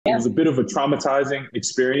It was a bit of a traumatizing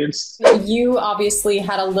experience. You obviously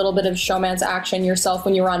had a little bit of showman's action yourself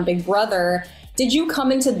when you were on Big Brother. Did you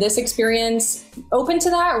come into this experience open to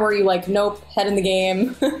that, or were you like, nope, head in the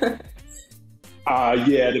game?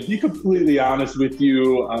 Yeah, to be completely honest with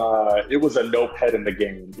you, it was a nope, head in the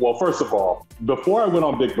game. Well, first of all, before I went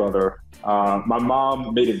on Big Brother, my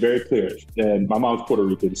mom made it very clear, and my mom's Puerto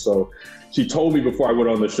Rican, so she told me before I went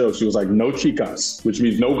on the show, she was like, no chicas, which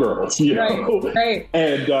means no girls, you know? Right.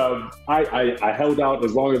 And I held out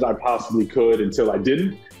as long as I possibly could until I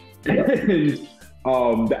didn't. And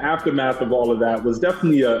the aftermath of all of that was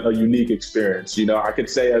definitely a unique experience. You know, I could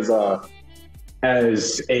say as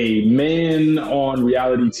a man on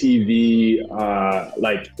reality TV,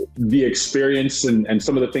 like the experience and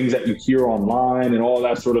some of the things that you hear online and all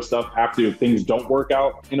that sort of stuff after things don't work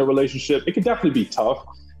out in a relationship, it could definitely be tough.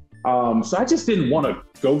 So I just didn't want to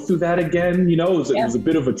go through that again. You know, it was a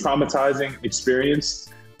bit of a traumatizing experience.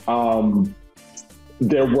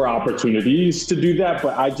 There were opportunities to do that,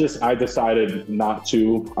 but I decided not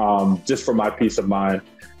to, just for my peace of mind.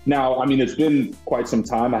 Now, I mean, it's been quite some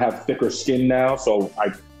time. I have thicker skin now, so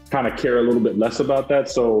I kind of care a little bit less about that.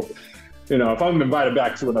 So, you know, if I'm invited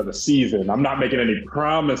back to another season, I'm not making any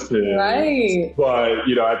promises. Right. But,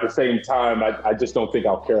 you know, at the same time, I just don't think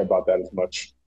I'll care about that as much.